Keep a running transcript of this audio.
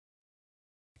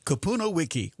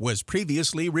KupunaWiki was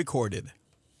previously recorded.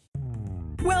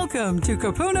 Welcome to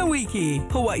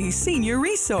KupunaWiki, Hawaii's senior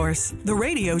resource, the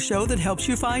radio show that helps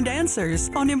you find answers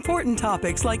on important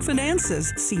topics like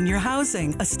finances, senior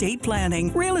housing, estate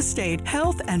planning, real estate,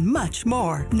 health, and much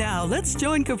more. Now, let's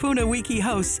join KupunaWiki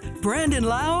hosts Brandon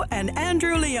Lau and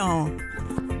Andrew Leon.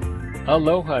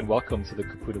 Aloha and welcome to the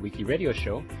KupunaWiki radio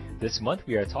show. This month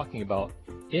we are talking about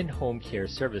in-home care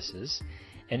services.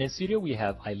 And in studio we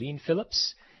have Eileen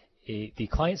Phillips, the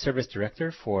Client Service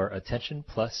Director for Attention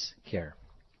Plus Care.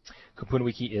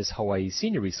 KupunaWiki is Hawaii's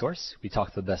senior resource. We talk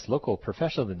to the best local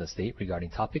professionals in the state regarding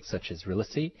topics such as real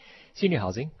estate, senior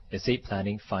housing, estate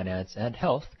planning, finance, and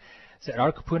health, so that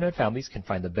our Kupuna families can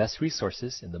find the best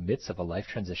resources in the midst of a life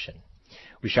transition.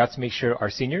 We strive to make sure our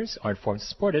seniors are informed and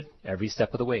supported every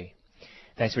step of the way.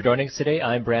 Thanks for joining us today.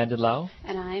 I'm Brandon Lau.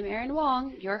 And I'm Erin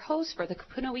Wong, your host for the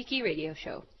KupunaWiki radio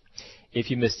show. If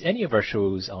you missed any of our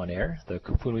shows on air, the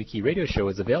KupunaWiki radio show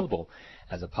is available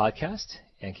as a podcast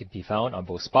and can be found on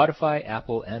both Spotify,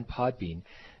 Apple, and Podbean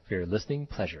for your listening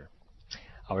pleasure.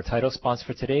 Our title sponsor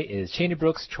for today is Cheney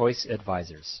Brooks Choice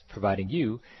Advisors, providing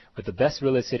you with the best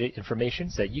real estate information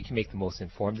so that you can make the most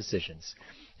informed decisions.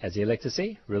 As they like to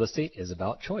say, real estate is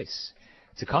about choice.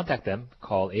 To contact them,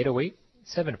 call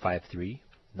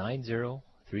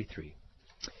 808-753-9033.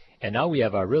 And now we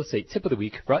have our real estate tip of the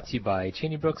week brought to you by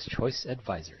Cheney Brooks Choice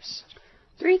Advisors.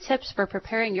 3 tips for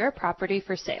preparing your property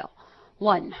for sale.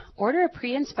 1. Order a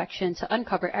pre-inspection to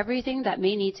uncover everything that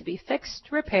may need to be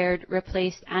fixed, repaired,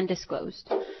 replaced, and disclosed.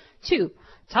 2.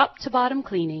 Top to bottom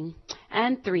cleaning.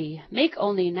 And 3. Make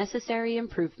only necessary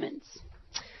improvements.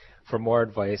 For more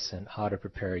advice on how to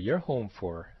prepare your home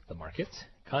for the market,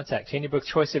 contact Cheney Brooks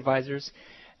Choice Advisors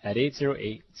at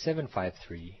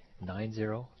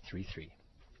 808-753-9033.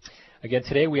 Again,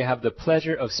 today we have the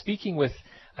pleasure of speaking with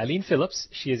Eileen Phillips.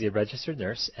 She is a registered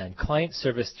nurse and Client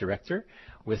Service Director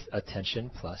with Attention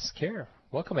Plus Care.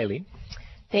 Welcome, Eileen.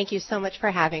 Thank you so much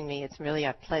for having me. It's really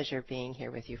a pleasure being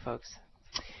here with you folks.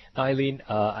 Now, Eileen,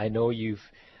 I know you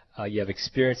have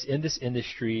experience in this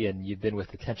industry and you've been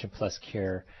with Attention Plus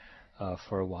Care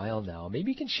for a while now. Maybe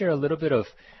you can share a little bit of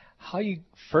how you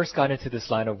first got into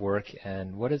this line of work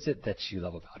and what is it that you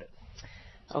love about it?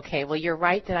 Okay, well, you're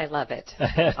right that I love it.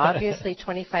 Obviously,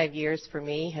 25 years for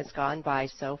me has gone by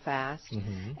so fast.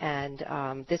 Mm-hmm.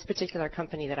 And this particular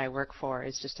company that I work for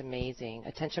is just amazing.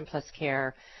 Attention Plus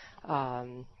Care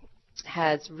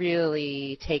has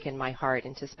really taken my heart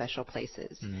into special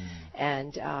places. Mm.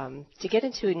 And to get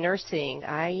into nursing,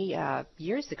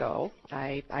 years ago,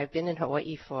 I've been in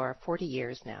Hawaii for 40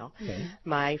 years now. Okay.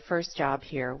 My first job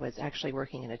here was actually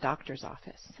working in a doctor's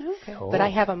office. Okay. Oh. But I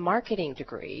have a marketing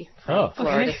degree from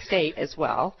Florida State as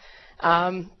well.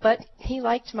 But he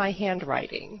liked my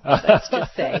handwriting, let's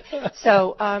just say.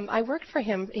 So I worked for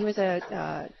him. He was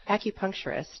a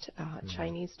acupuncturist,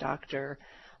 Chinese doctor.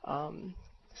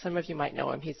 Some of you might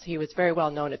know him. He was very well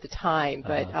known at the time,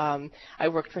 but I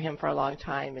worked for him for a long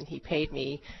time, and he paid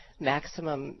me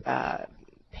maximum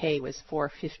pay was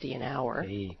 $4.50 an hour.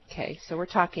 Hey. Okay, so we're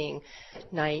talking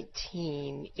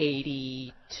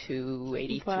 1982,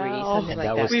 83, something like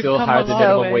that. That was still higher than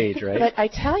minimum wage, right? But I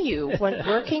tell you, when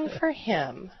working for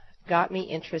him got me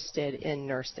interested in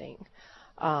nursing.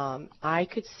 I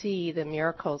could see the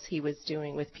miracles he was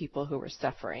doing with people who were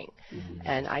suffering,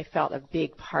 and I felt a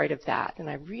big part of that. And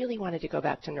I really wanted to go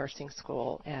back to nursing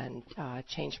school and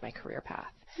change my career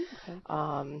path. Okay.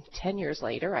 10 years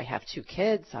later, I have 2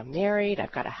 kids. I'm married.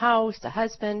 I've got a house, a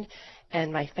husband,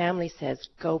 and my family says,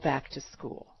 go back to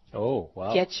school. Oh,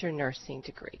 wow. Get your nursing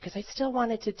degree, because I still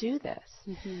wanted to do this.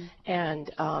 Mm-hmm.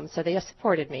 And so they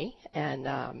supported me, and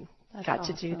got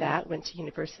awesome. To do that. Went to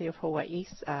University of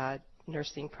Hawaii's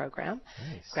nursing program.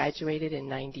 Nice. Graduated in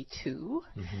 92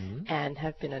 and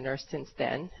have been a nurse since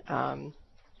then.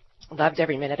 Loved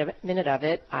every minute of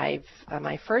it.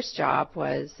 My first job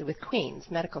was with Queens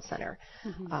Medical Center.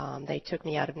 Mm-hmm. They took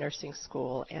me out of nursing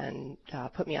school and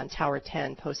put me on Tower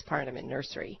 10 postpartum and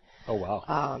nursery. Oh,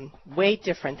 wow. Way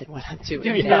different than what I'm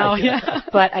doing now. Yeah.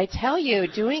 But I tell you,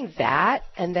 doing that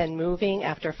and then moving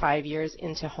after 5 years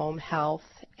into home health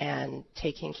and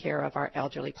taking care of our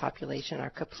elderly population,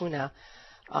 our Kupuna,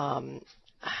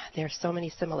 there's so many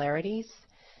similarities,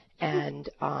 and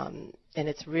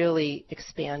it's really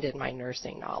expanded my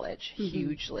nursing knowledge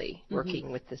hugely,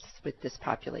 working with this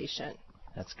population.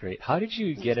 That's great. How did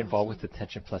you get involved with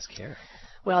Attention Plus Care?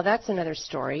 Well, that's another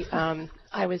story.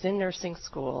 I was in nursing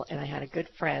school, and I had a good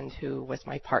friend who was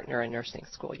my partner in nursing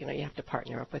school. You know, you have to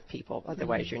partner up with people,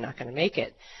 otherwise you're not going to make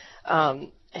it.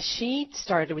 She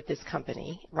started with this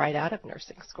company right out of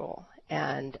nursing school.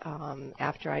 And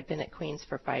after I'd been at Queens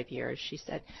for 5 years, she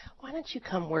said, why don't you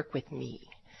come work with me?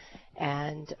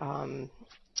 And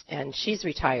she's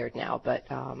retired now, but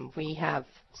we have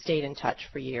stayed in touch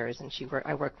for years. And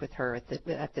I worked with her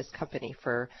at this company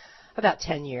for about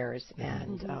 10 years,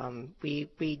 and we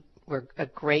were a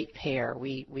great pair.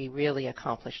 We really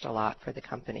accomplished a lot for the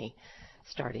company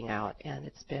starting out, and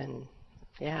it's been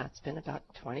about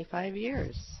 25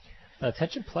 years.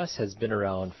 Attention Plus has been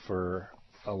around for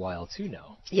a while too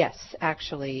now. Yes,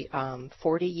 actually,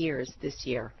 40 years this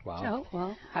year. Wow. Oh,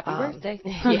 well, happy birthday.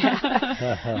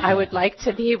 Yeah. I would like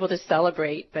to be able to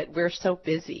celebrate, but we're so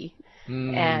busy.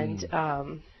 And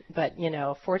but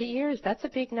 40 years, that's a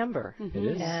big number. It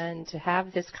is. And to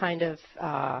have this kind of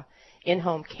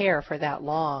in-home care for that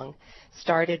long,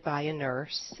 started by a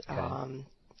nurse. Okay.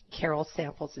 Carol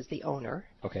Samples is the owner.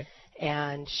 Okay.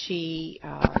 And she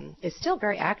is still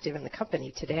very active in the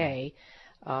company today.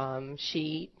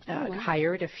 She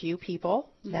hired a few people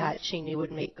that she knew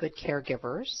would make good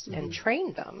caregivers and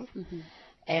trained them.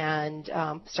 And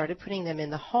started putting them in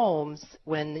the homes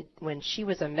when she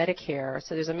was a Medicare.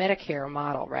 So there's a Medicare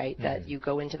model, right, that you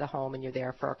go into the home and you're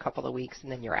there for a couple of weeks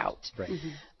and then you're out. Right.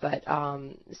 But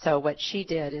so what she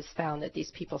did is found that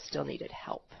these people still needed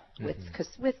help with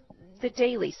the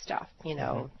daily stuff,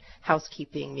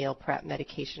 housekeeping, meal prep,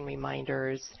 medication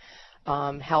reminders,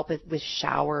 help with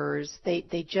showers.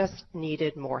 They just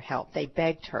needed more help. They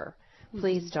begged her,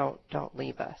 please don't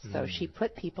leave us. So she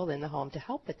put people in the home to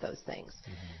help with those things.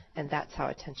 And that's how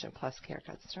Attention Plus Care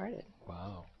got started.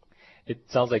 Wow. It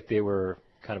sounds like they were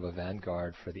kind of a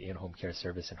vanguard for the in-home care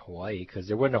service in Hawaii, because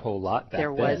there wasn't a whole lot back then.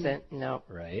 There wasn't, no.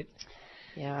 Right?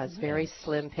 Yeah, it was very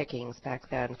slim pickings back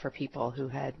then for people who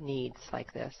had needs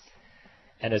like this.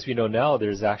 And as we know now,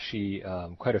 there's actually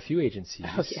quite a few agencies.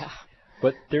 Oh, yeah.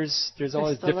 But there's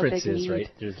always still a big differences, need. right?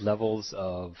 There's levels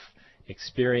of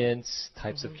experience,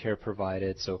 types of care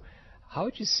provided. So how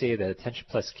would you say that Attention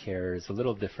Plus Care is a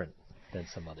little different than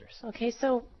some others? Okay,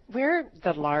 so we're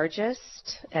the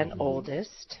largest and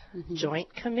oldest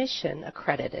Joint Commission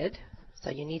accredited. So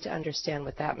you need to understand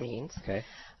what that means. Okay.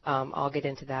 I'll get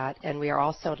into that. And we are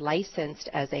also licensed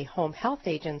as a home health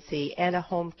agency and a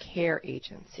home care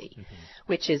agency,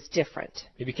 which is different.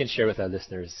 Maybe you can share with our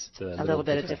listeners a little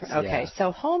bit of different. Okay,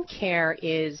 so home care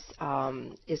is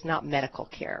not medical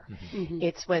care.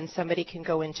 It's when somebody can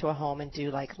go into a home and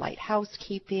do like light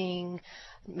housekeeping,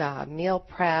 meal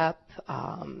prep,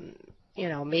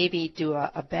 maybe do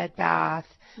a bed bath,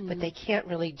 but they can't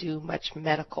really do much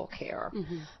medical care.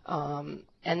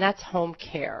 And that's home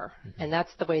care, and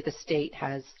that's the way the state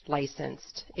has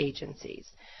licensed agencies.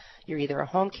 You're either a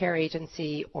home care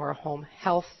agency or a home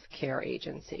health care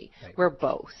agency. Right. We're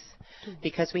both,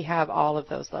 because we have all of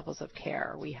those levels of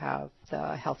care. We have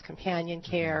the health companion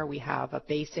care, we have a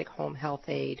basic home health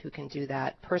aide who can do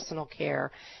that, personal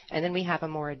care, and then we have a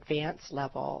more advanced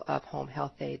level of home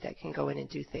health aide that can go in and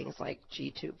do things like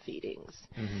G-tube feedings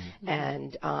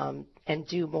and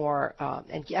do more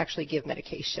and actually give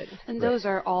medication. And those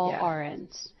are all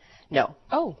RNs? No.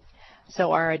 Oh.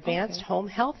 So our advanced home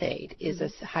health aide is a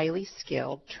highly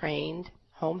skilled, trained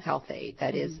home health aide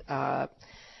that is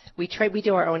we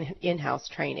do our own in-house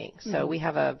training. So we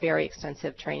have a very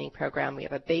extensive training program. We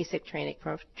have a basic training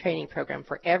program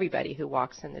for everybody who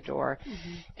walks in the door.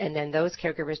 And then those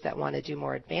caregivers that want to do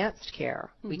more advanced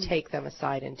care, we take them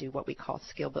aside and do what we call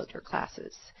skill builder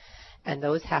classes. And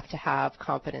those have to have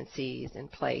competencies in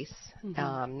place.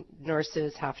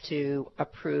 Nurses have to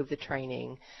approve the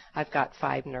training. I've got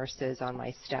 5 nurses on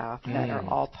my staff that are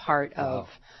all part of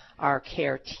our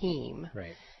care team.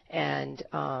 Right. And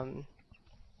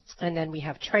then we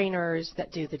have trainers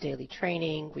that do the daily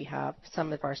training. We have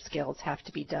some of our skills have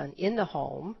to be done in the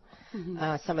home.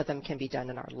 Some of them can be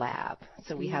done in our lab.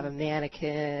 So we have a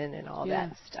mannequin and all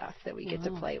that stuff that we get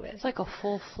to play with. It's like a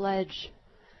full-fledged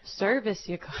service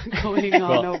you got going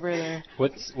on over there.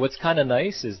 What's kind of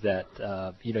nice is that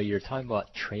you're talking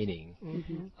about training.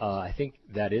 I think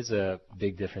that is a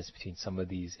big difference between some of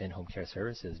these in-home care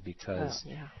services, because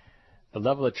the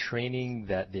level of training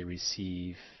that they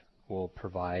receive will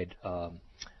provide a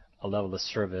level of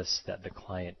service that the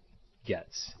client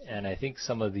gets. And I think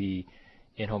some of the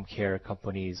in-home care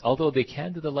companies, although they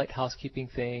can do the light housekeeping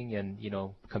thing and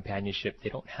companionship, they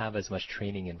don't have as much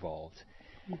training involved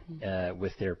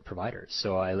with their providers.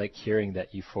 So I like hearing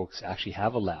that you folks actually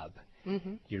have a lab.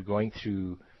 You're going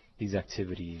through these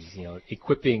activities,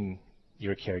 equipping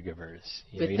your caregivers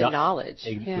with the knowledge,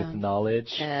 with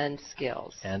knowledge and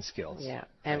skills. Yeah,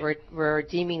 and we're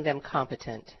deeming them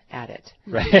competent at it.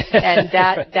 Right. And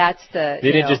that's the.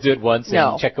 They didn't just do it once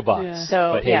and check a box. Yeah.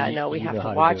 So but, hey, we have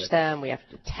to watch them. We have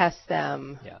to test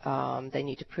them. They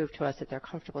need to prove to us that they're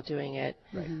comfortable doing it.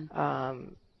 Right.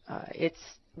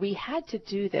 we had to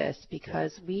do this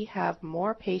because we have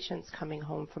more patients coming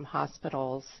home from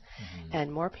hospitals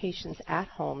and more patients at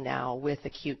home now with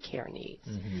acute care needs.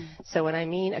 So when I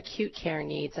mean acute care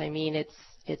needs, I mean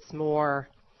it's more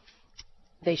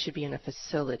they should be in a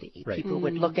facility. Right. People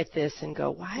would look at this and go,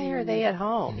 why are they at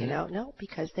home? You know, no,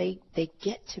 because they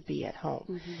get to be at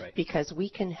home Right. because we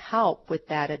can help with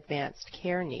that advanced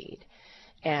care need.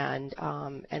 And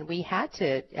we had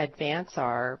to advance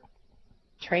our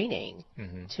training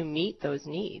to meet those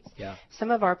needs. Yeah. Some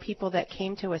of our people that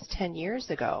came to us 10 years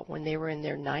ago when they were in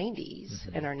their 90s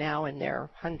and are now in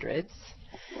their hundreds.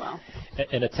 Wow.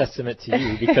 And a testament to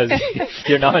you because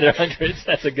you're now in their hundreds.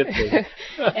 That's a good thing.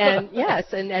 And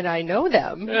yes, and I know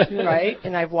them, right?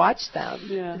 And I've watched them.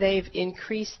 Yeah. They've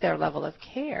increased their level of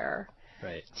care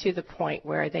Right. to the point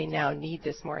where they now need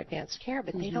this more advanced care,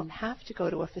 but they don't have to go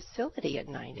to a facility at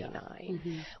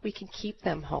 99. We can keep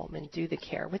them home and do the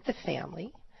care with the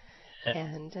family.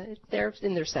 And they're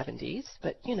in their 70s,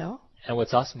 but you know. And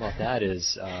what's awesome about that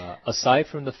is, aside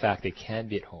from the fact they can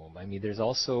be at home, I mean, there's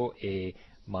also a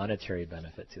monetary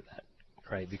benefit to that,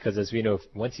 right? Because as we know,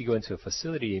 once you go into a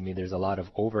facility, I mean, there's a lot of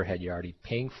overhead you're already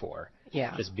paying for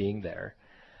just being there.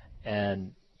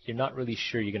 And you're not really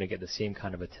sure you're going to get the same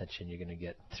kind of attention you're going to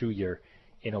get through your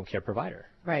in-home care provider.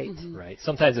 Right. Right.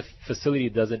 Sometimes a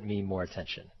facility doesn't mean more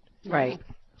attention. Right.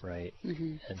 Right.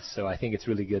 And so I think it's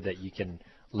really good that you can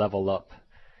level up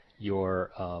your,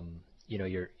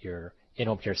 your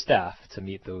in-home care staff to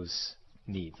meet those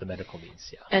needs, the medical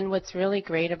needs. Yeah. And what's really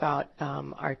great about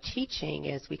our teaching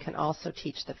is we can also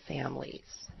teach the families.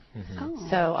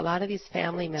 So a lot of these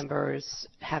family members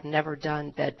have never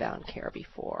done bedbound care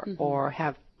before or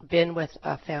have been with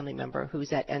a family member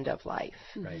who's at end of life.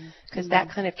 Right. Because that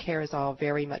kind of care is all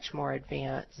very much more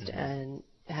advanced and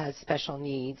has special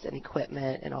needs and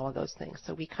equipment and all of those things.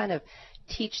 So we kind of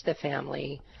teach the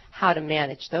family how to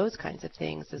manage those kinds of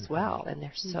things as well. And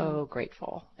they're so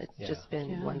grateful. It's just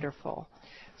been wonderful.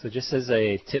 So just as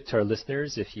a tip to our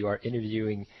listeners, if you are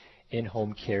interviewing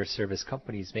in-home care service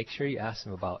companies, make sure you ask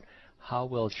them about how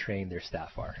well trained their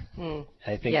staff are.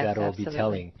 I think that will be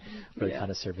telling for the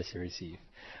kind of service you receive.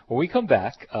 When we come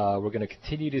back, we're going to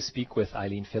continue to speak with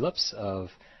Eileen Phillips of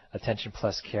Attention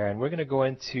Plus Care, and we're going to go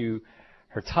into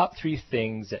her top 3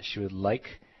 things that she would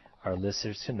like our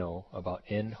listeners to know about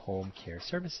in-home care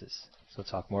services. So we'll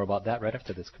talk more about that right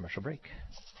after this commercial break.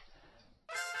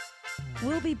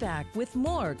 We'll be back with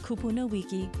more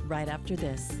KupunaWiki right after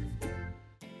this.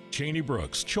 Cheney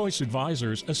Brooks Choice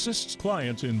Advisors assists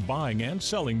clients in buying and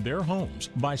selling their homes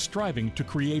by striving to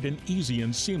create an easy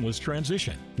and seamless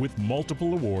transition. With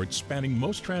multiple awards spanning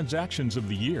most transactions of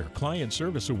the year, Client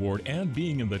Service Award, and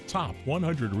being in the top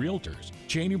 100 realtors,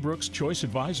 Cheney Brooks Choice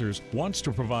Advisors wants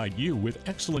to provide you with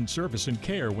excellent service and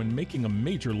care when making a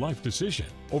major life decision.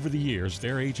 Over the years,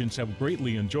 their agents have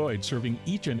greatly enjoyed serving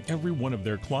each and every one of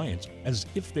their clients as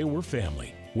if they were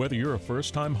family. Whether you're a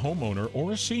first-time homeowner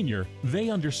or a senior, they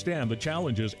understand the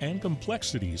challenges and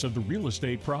complexities of the real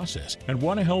estate process and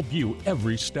want to help you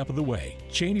every step of the way.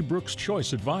 Cheney Brooks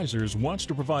Choice Advisors wants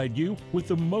to provide you with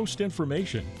the most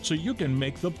information so you can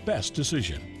make the best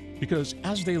decision. Because,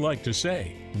 as they like to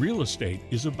say, real estate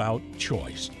is about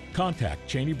choice. Contact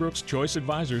Cheney Brooks Choice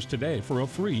Advisors today for a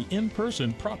free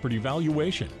in-person property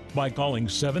valuation by calling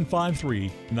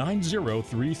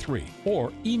 753-9033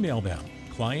 or email them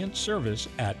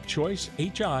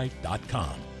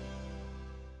clientservice@choicehi.com.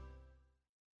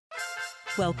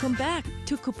 Welcome back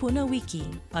to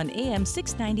KupunaWiki on AM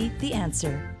 690 The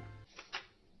Answer.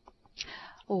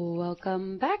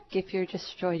 Welcome back. If you're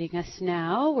just joining us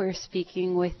now, we're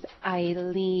speaking with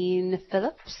Eileen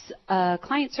Phillips,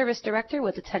 Client Service Director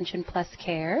with Attention Plus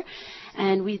Care.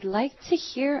 And we'd like to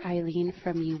hear, Eileen,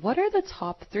 from you. What are the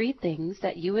top 3 things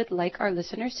that you would like our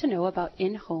listeners to know about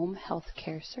in-home health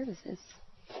care services?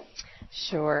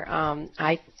 Sure.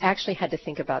 I actually had to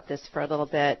think about this for a little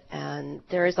bit, and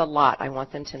there is a lot I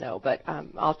want them to know, but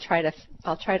I'll try to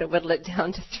whittle it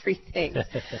down to 3 things.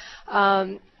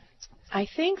 I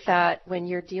think that when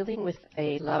you're dealing with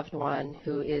a loved one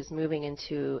who is moving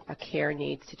into a care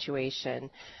need situation,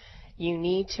 you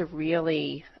need to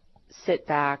really sit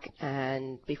back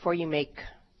and, before you make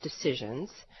decisions,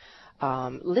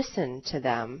 listen to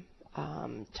them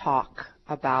talk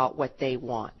about what they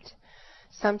want.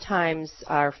 Sometimes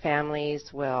our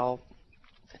families will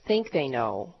think they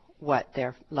know what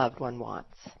their loved one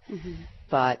wants,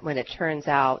 but when it turns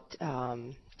out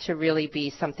to really be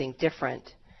something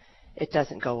different, it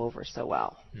doesn't go over so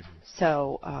well.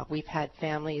 So we've had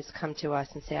families come to us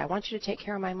and say, I want you to take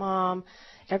care of my mom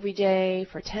every day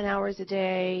for 10 hours a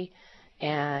day,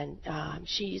 and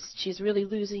she's really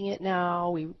losing it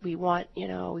now. We want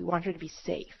her to be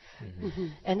safe.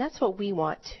 And that's what we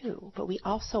want too, but we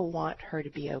also want her to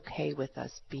be okay with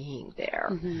us being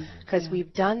there, because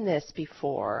we've done this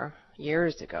before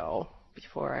years ago,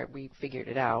 before we figured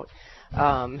it out.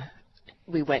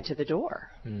 We went to the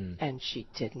door and she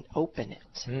didn't open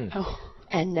it.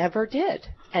 And never did,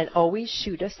 and always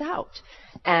shoot us out.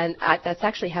 And that's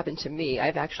actually happened to me.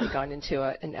 I've actually gone into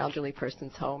an elderly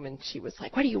person's home, and she was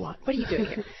like, "What do you want? What are you doing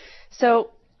here?"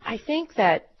 So I think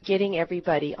that getting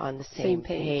everybody on the same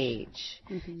page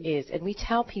is, and we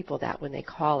tell people that when they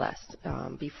call us,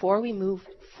 before we move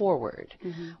forward,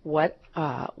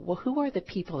 who are the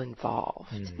people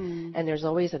involved? And there's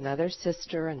always another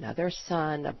sister, another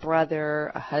son, a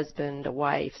brother, a husband, a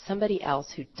wife, somebody else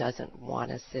who doesn't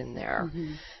want us in there.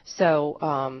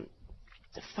 So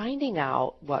finding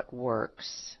out what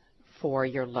works for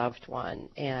your loved one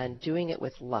and doing it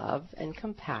with love and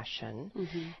compassion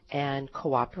and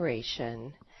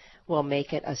cooperation will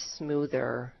make it a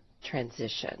smoother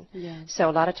transition. So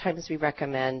a lot of times we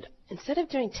recommend, instead of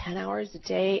doing 10 hours a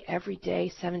day, every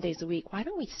day, 7 days a week, why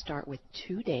don't we start with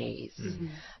 2 days,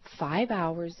 5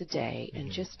 hours a day, and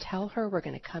just tell her we're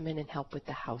going to come in and help with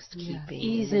the housekeeping.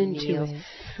 Ease and the into meals,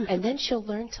 it. and then she'll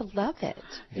learn to love it.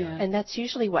 And that's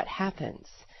usually what happens.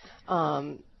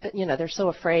 But, they're so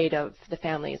afraid of the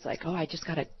family. It's like, oh, I just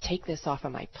got to take this off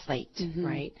of my plate,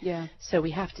 right? So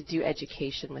we have to do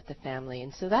education with the family.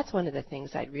 And so that's one of the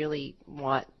things I'd really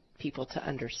want people to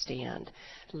understand.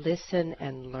 Listen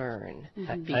and learn.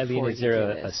 Eileen, is there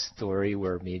a story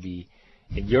where maybe,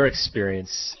 in your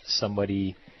experience,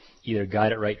 somebody either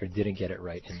got it right or didn't get it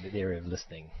right in the area of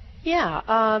listening? Yeah.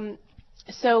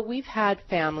 So we've had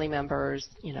family members,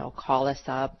 call us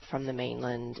up from the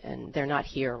mainland, and they're not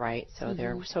here, right? So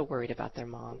they're so worried about their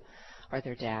mom or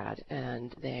their dad,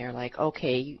 and they're like,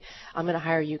 okay, I'm going to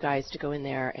hire you guys to go in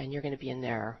there, and you're going to be in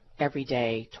there every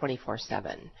day,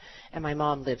 24/7. And my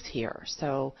mom lives here,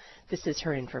 so this is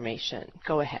her information.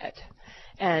 Go ahead.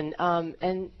 And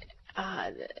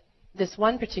this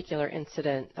one particular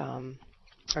incident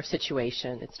or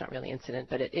situation, it's not really incident,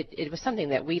 but it was something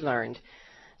that we learned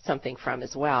something from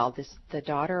as well. The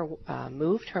daughter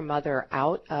moved her mother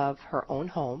out of her own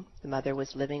home. The mother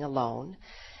was living alone,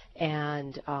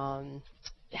 and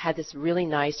had this really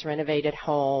nice renovated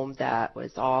home that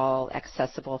was all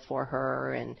accessible for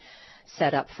her and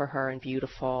set up for her and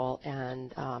beautiful.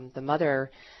 And the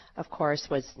mother, of course,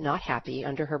 was not happy.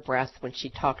 Under her breath, when she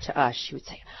talked to us, she would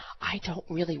say, "I don't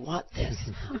really want this.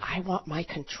 I want my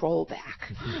control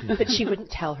back." But she wouldn't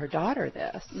tell her daughter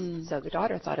this. So the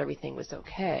daughter thought everything was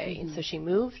okay. And so she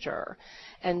moved her.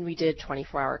 And we did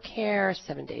 24-hour care,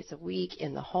 7 days a week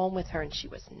in the home with her. And she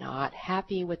was not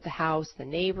happy with the house. The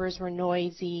neighbors were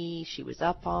noisy. She was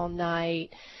up all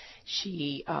night.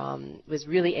 She was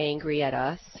really angry at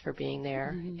us for being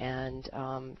there. And,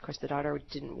 of course, the daughter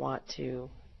didn't want to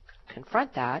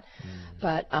confront that.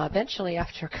 But eventually,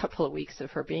 after a couple of weeks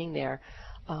of her being there,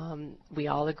 we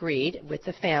all agreed with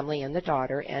the family and the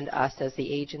daughter and us as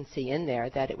the agency in there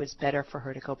that it was better for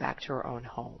her to go back to her own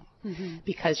home,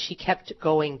 because she kept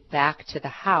going back to the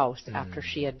house after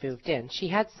she had moved in. She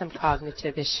had some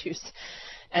cognitive issues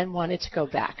and wanted to go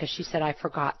back because she said, "I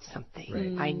forgot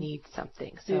something. I need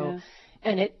something." So,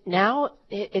 and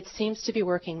it seems to be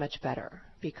working much better,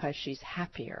 because she's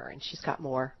happier and she's got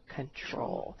more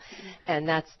control. And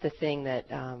that's the thing that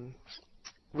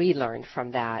we learned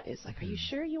from that is like, are you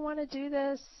sure you want to do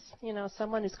this?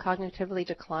 Someone who's cognitively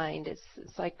declined, it's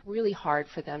like really hard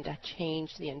for them to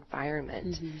change the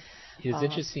environment. It's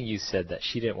interesting you said that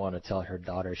she didn't want to tell her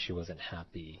daughter she wasn't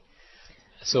happy.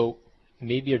 So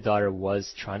maybe your daughter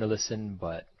was trying to listen,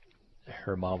 but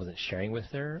her mom wasn't sharing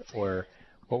with her? Or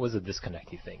what was the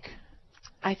disconnect, you think?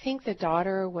 I think the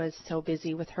daughter was so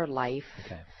busy with her life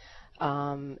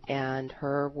and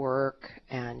her work,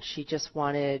 and she just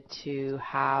wanted to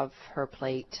have her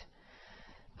plate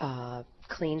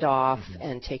cleaned off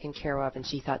and taken care of, and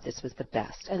she thought this was the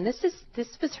best. And this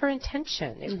was her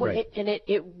intention.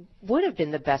 It would have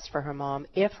been the best for her mom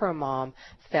if her mom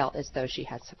felt as though she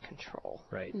had some control.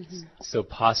 Right. So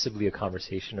possibly a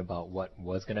conversation about what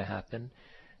was going to happen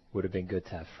would have been good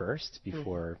to have first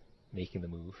before making the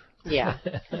move. Yeah.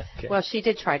 Okay. Well, she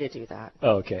did try to do that.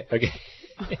 Oh, okay.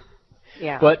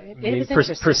 Yeah. But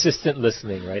persistent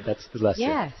listening, right? That's the lesson.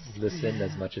 Yes. Listen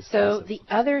as much as possible. So the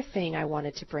other thing I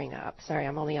wanted to bring up, sorry,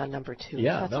 I'm only on number 2.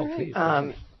 Yeah, no, please.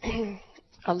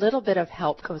 A little bit of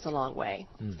help goes a long way.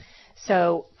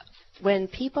 So when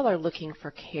people are looking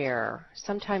for care,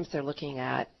 sometimes they're looking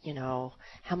at,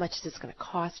 how much is this going to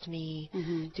cost me?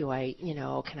 Do I,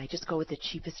 can I just go with the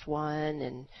cheapest one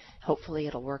and hopefully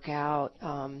it'll work out?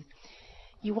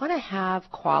 You want to have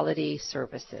quality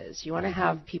services. You want to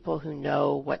have people who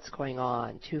know what's going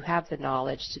on, who have the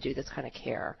knowledge to do this kind of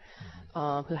care,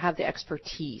 who have the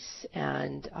expertise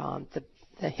and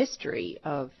the history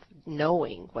of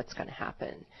knowing what's going to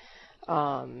happen.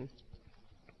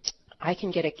 I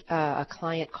can get a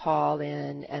client call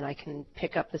in and I can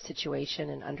pick up the situation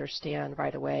and understand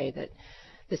right away that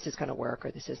this is going to work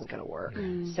or this isn't going to work.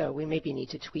 So we maybe need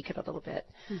to tweak it a little bit.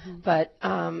 But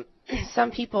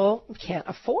some people can't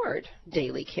afford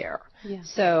daily care.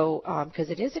 So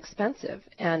because it is expensive.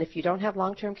 And if you don't have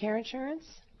long-term care insurance,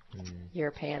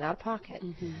 you're paying out of pocket.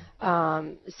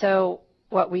 So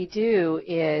what we do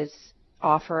is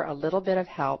offer a little bit of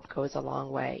help goes a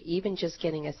long way. Even just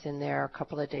getting us in there a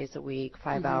couple of days a week,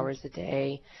 5 hours a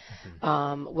day,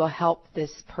 will help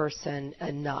this person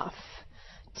enough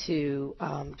to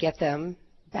get them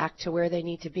back to where they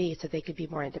need to be so they could be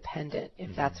more independent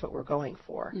if that's what we're going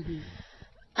for.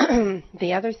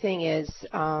 The other thing is,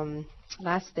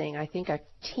 last thing, I think a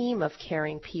team of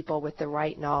caring people with the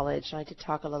right knowledge, and I did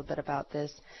talk a little bit about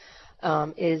this,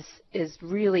 is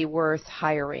really worth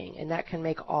hiring, and that can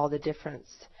make all the difference.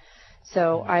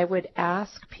 So I would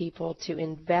ask people to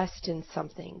invest in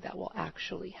something that will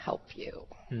actually help you.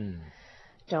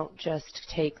 Don't just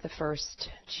take the first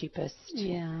cheapest.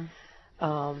 You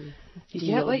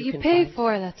deal get what you pay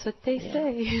for. That's what they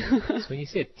say. So when you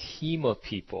say a team of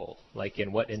people, like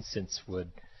in what instance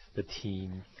would the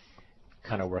team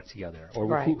kind of work together,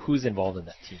 or who's involved in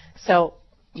that team? So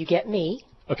you get me.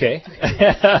 Okay.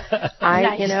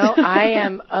 I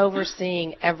am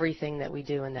overseeing everything that we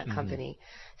do in that company.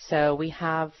 So we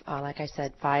have, like I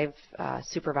said, 5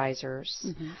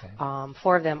 supervisors.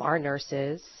 4 of them are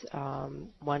nurses.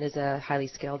 One is a highly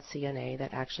skilled CNA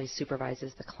that actually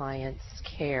supervises the client's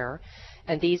care.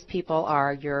 And these people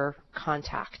are your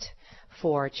contact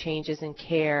for changes in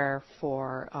care,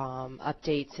 for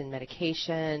updates in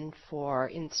medication, for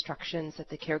instructions that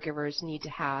the caregivers need to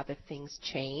have if things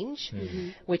change,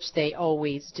 which they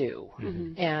always do.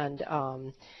 And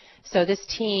so this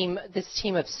team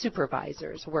of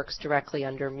supervisors works directly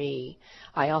under me.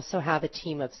 I also have a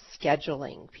team of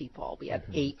scheduling people. We have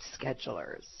 8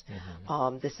 schedulers.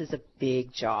 This is a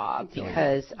big job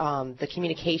because the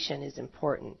communication is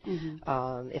important.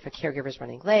 If a caregiver is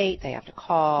running late, they have to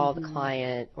call the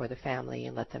client or the family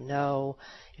and let them know.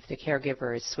 If the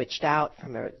caregiver is switched out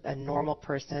from a normal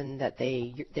person that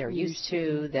they're used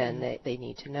to, then they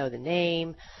need to know the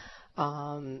name.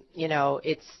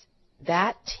 It's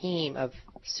that team of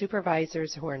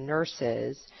supervisors who are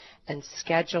nurses and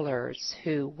schedulers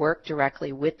who work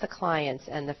directly with the clients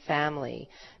and the family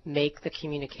make the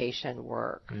communication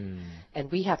work.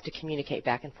 And we have to communicate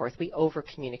back and forth. We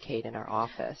over-communicate in our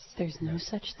office. There's no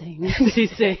such thing, they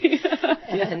say.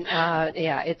 And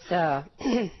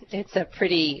it's a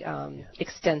pretty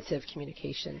extensive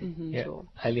communication tool.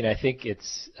 Eileen, I think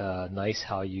it's nice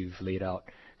how you've laid out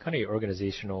kind of your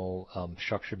organizational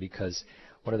structure, because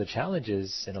one of the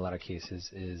challenges in a lot of cases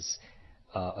is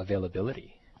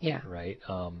availability. Right?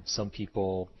 Some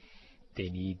people, they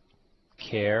need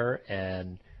care,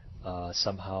 and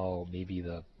somehow maybe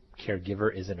the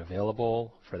caregiver isn't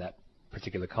available for that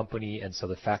particular company. And so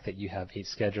the fact that you have 8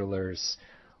 schedulers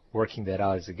working that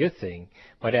out is a good thing.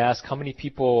 But I ask, how many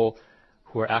people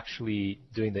who are actually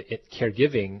doing the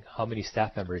caregiving, how many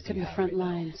staff members do you have? Front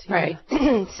lines. Right.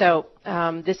 So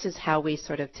this is how we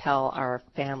sort of tell our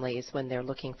families when they're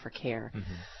looking for care.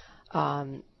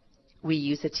 We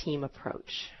use a team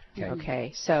approach.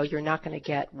 Okay. So you're not going to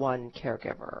get one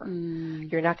caregiver.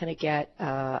 You're not going to get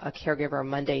a caregiver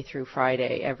Monday through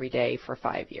Friday every day for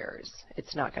 5 years.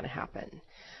 It's not going to happen.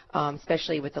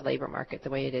 Especially with the labor market the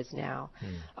way it is now.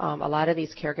 A lot of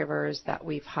these caregivers that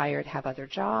we've hired have other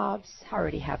jobs,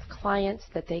 already have clients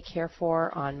that they care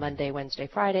for on Monday, Wednesday,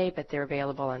 Friday, but they're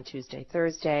available on Tuesday,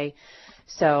 Thursday.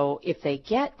 So if they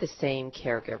get the same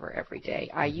caregiver every day,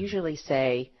 I usually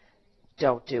say,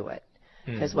 don't do it.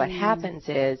 Because what happens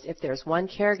is if there's one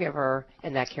caregiver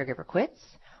and that caregiver quits,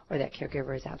 or that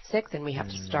caregiver is out sick, then we have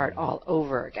to start all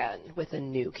over again with a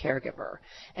new caregiver.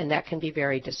 And that can be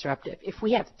very disruptive. If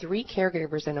we have 3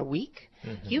 caregivers in a week,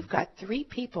 you've got 3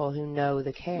 people who know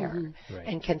the care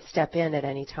and can step in at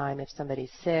any time if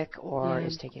somebody's sick or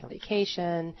is taking a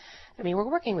vacation. I mean, we're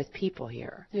working with people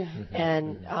here.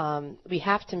 And we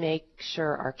have to make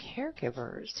sure our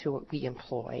caregivers who we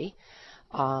employ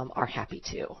are happy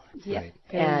too.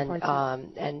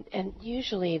 And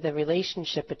usually the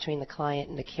relationship between the client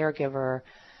and the caregiver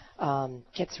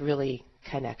gets really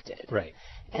connected. Right.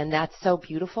 And that's so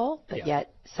beautiful, but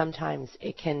yet sometimes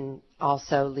it can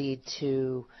also lead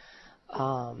to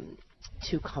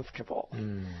too comfortable.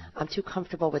 I'm too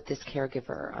comfortable with this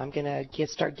caregiver. I'm going to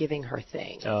start giving her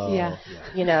things.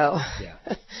 You know. Yeah.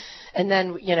 And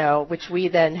then, you know, which we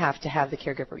then have to have the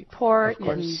caregiver report. Of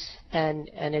course. And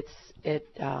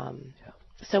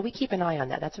so we keep an eye on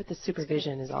that. That's what the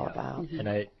supervision is all about. And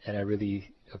I really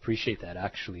appreciate that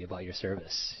actually about your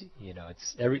service. You know,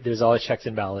 there's always checks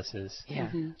and balances. Yeah.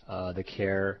 The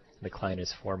care, the client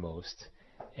is foremost,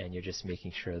 and you're just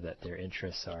making sure that their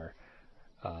interests are,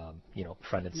 you know,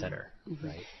 front and center,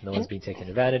 right? No one's being taken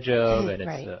advantage of, and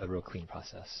it's a real clean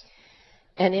process.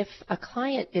 And if a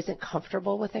client isn't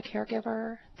comfortable with a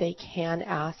caregiver, they can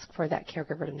ask for that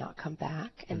caregiver to not come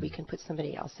back, and we can put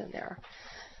somebody else in there.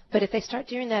 But if they start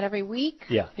doing that every week,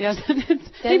 then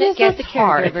it gets the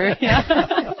caregiver.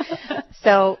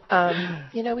 So,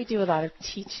 you know, we do a lot of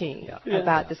teaching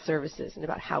about the services and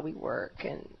about how we work,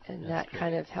 and that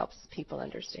kind of helps people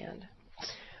understand.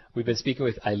 We've been speaking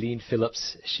with Eileen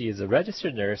Phillips. She is a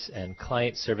registered nurse and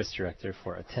client service director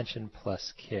for Attention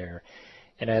Plus Care.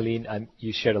 And Eileen,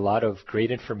 you shared a lot of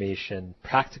great information,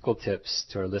 practical tips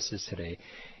to our listeners today.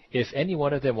 If any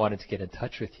one of them wanted to get in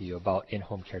touch with you about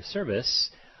in-home care service,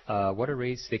 what are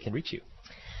ways they can reach you?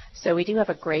 So we do have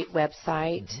a great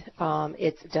website.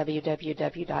 It's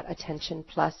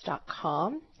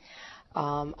www.attentionplus.com.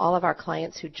 All of our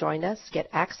clients who join us get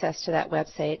access to that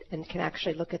website and can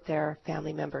actually look at their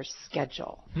family member's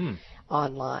schedule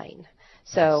online.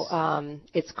 So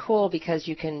it's cool because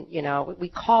you can, you know, we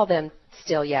call them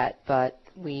still yet, but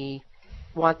we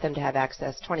want them to have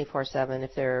access 24/7.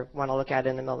 If they want to look at it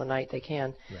in the middle of the night, they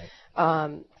can. Right.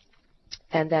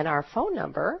 And then our phone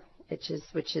number, which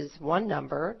is one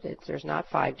number. There's not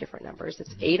 5 different numbers.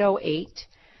 It's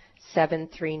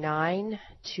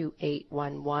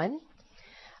 808-739-2811.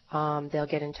 They'll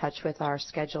get in touch with our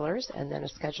schedulers, and then the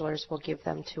schedulers will give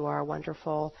them to our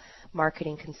wonderful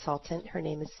marketing consultant. Her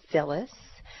name is Phyllis.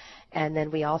 And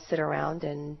then we all sit around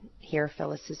and hear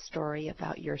Phyllis's story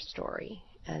about your story,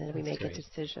 and then we make a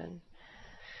decision.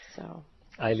 So,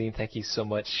 Eileen, thank you so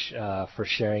much for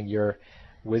sharing your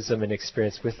wisdom and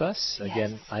experience with us.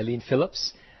 Again, Eileen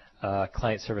Phillips,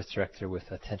 Client Service Director with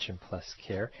Attention Plus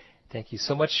Care. Thank you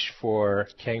so much for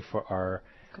caring for our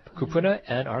kupuna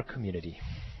and our community.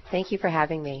 Thank you for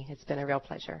having me. It's been a real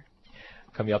pleasure.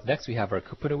 Coming up next, we have our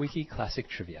KupunaWiki Classic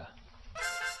Trivia.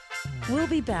 We'll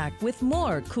be back with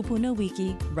more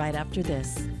KupunaWiki right after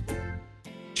this.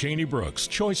 Cheney Brooks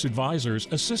Choice Advisors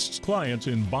assists clients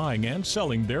in buying and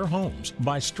selling their homes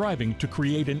by striving to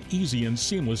create an easy and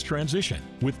seamless transition.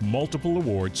 With multiple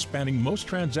awards spanning most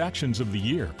transactions of the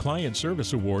year, Client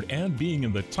Service Award, and being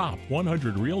in the top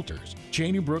 100 realtors,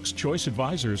 Cheney Brooks Choice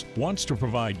Advisors wants to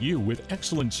provide you with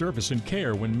excellent service and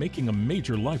care when making a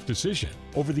major life decision.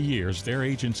 Over the years, their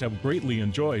agents have greatly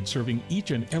enjoyed serving each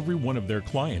and every one of their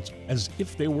clients as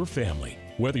if they were family.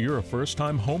 Whether you're a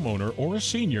first-time homeowner or a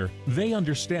senior, they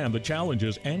understand the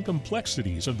challenges and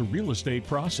complexities of the real estate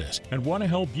process and want to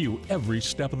help you every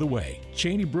step of the way.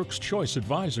 Cheney Brooks Choice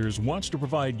Advisors wants to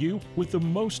provide you with the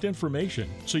most information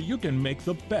so you can make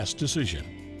the best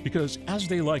decision. Because, as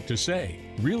they like to say,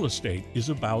 real estate is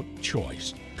about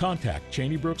choice. Contact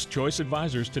Cheney Brooks Choice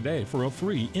Advisors today for a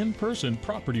free in-person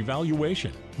property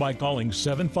valuation by calling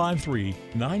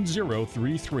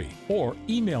 753-9033 or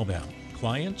email them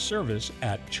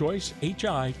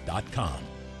clientservice@choicehi.com.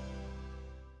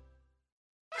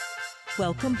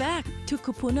 Welcome back to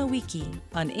KupunaWiki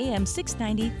on AM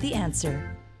 690 The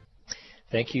Answer.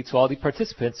 Thank you to all the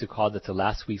participants who called into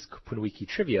last week's KupunaWiki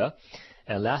Trivia.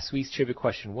 And last week's trivia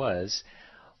question was,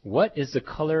 what is the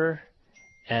color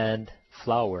and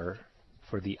flower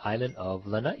for the island of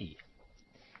Lanai?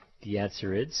 The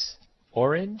answer is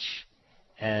orange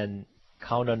and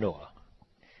kaunanoa,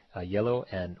 a yellow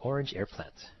and orange air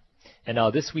plant. And now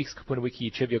this week's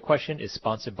KupunaWiki trivia question is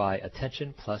sponsored by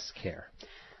Attention Plus Care.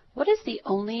 What is the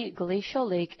only glacial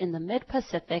lake in the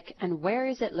mid-Pacific, and where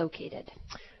is it located?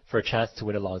 For a chance to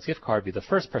win a Long's gift card, be the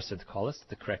first person to call us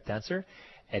the correct answer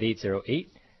at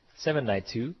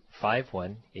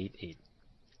 808-792-5188.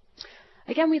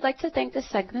 Again, we'd like to thank this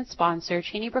segment's sponsor,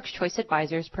 Cheney Brooks Choice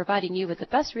Advisors, providing you with the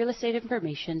best real estate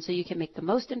information so you can make the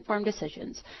most informed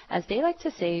decisions. As they like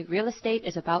to say, real estate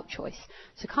is about choice.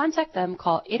 To contact them,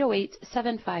 call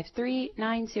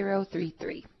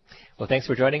 808-753-9033. Well, thanks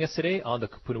for joining us today on the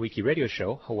KupunaWiki Radio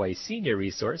Show, Hawaii's senior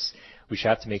resource. We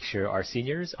strive to make sure our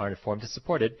seniors are informed and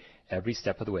supported every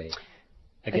step of the way.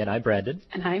 Again, I'm Brandon.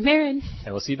 And I'm Erin.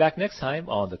 And we'll see you back next time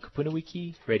on the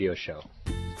KupunaWiki Radio Show.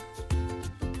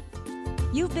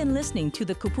 You've been listening to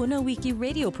the KupunaWiki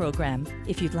radio program.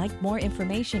 If you'd like more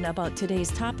information about today's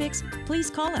topics, please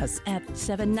call us at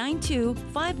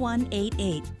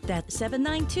 792-5188. That's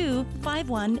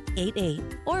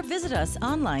 792-5188. Or visit us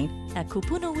online at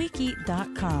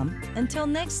KupunaWiki.com. Until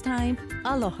next time,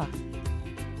 aloha.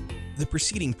 The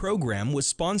preceding program was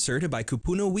sponsored by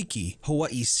KupunaWiki,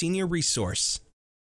 Hawaii's senior resource.